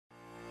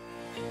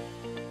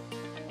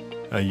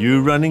Are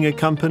you running a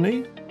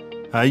company?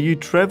 Are you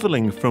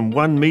traveling from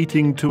one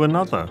meeting to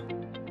another?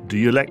 Do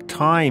you lack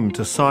time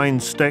to sign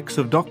stacks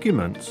of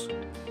documents?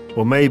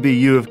 Or maybe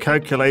you have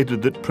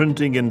calculated that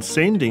printing and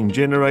sending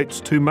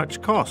generates too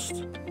much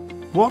cost.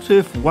 What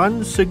if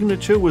one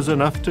signature was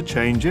enough to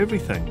change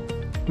everything?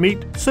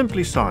 Meet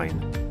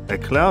SimplySign, a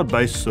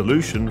cloud-based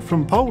solution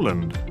from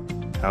Poland.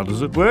 How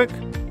does it work?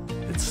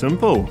 It's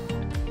simple.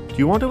 Do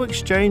you want to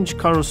exchange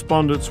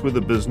correspondence with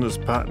a business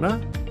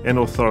partner, an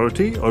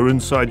authority, or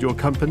inside your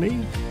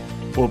company?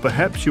 Or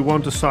perhaps you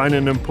want to sign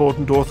an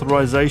important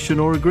authorization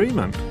or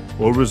agreement,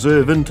 or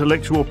reserve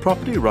intellectual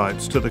property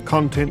rights to the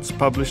contents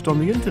published on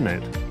the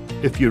internet.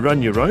 If you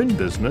run your own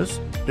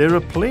business, there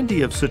are plenty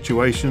of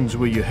situations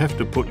where you have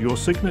to put your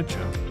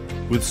signature.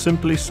 With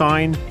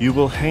SimplySign, you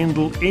will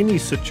handle any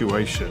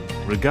situation,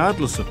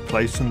 regardless of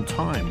place and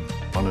time.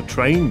 On a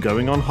train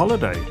going on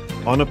holiday,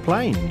 on a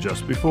plane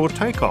just before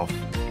takeoff,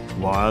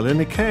 while in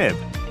a cab,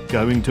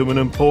 going to an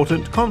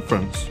important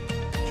conference,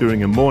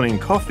 during a morning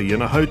coffee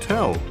in a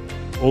hotel.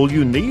 All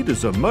you need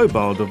is a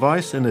mobile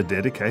device and a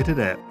dedicated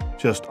app.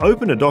 Just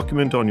open a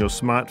document on your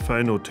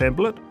smartphone or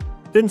tablet,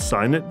 then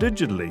sign it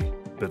digitally,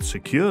 but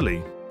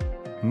securely.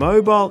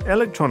 Mobile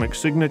electronic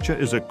signature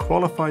is a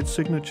qualified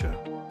signature.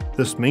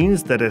 This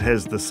means that it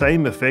has the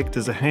same effect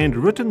as a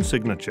handwritten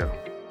signature.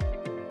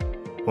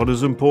 What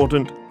is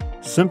important?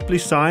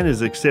 SimplySign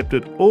is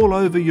accepted all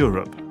over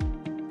Europe.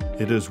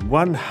 It is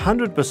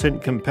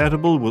 100%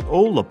 compatible with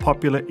all the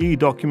popular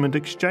e-document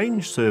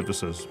exchange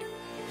services.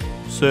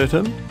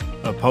 Certum,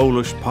 a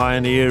Polish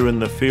pioneer in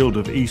the field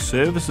of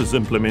e-services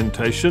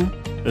implementation,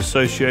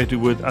 associated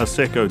with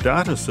Asseco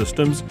Data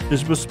Systems,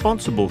 is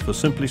responsible for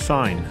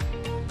SimplySign.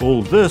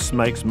 All this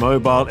makes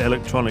mobile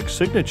electronic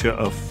signature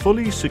a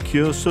fully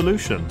secure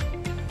solution.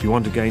 Do you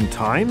want to gain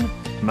time,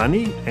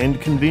 money,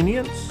 and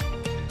convenience?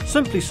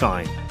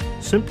 SimplySign.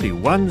 Simply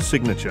one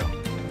signature.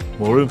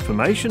 More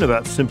information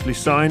about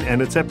SimplySign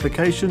and its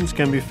applications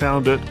can be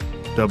found at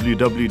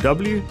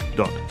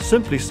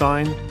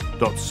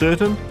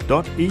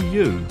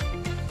www.simplysign.certum.eu.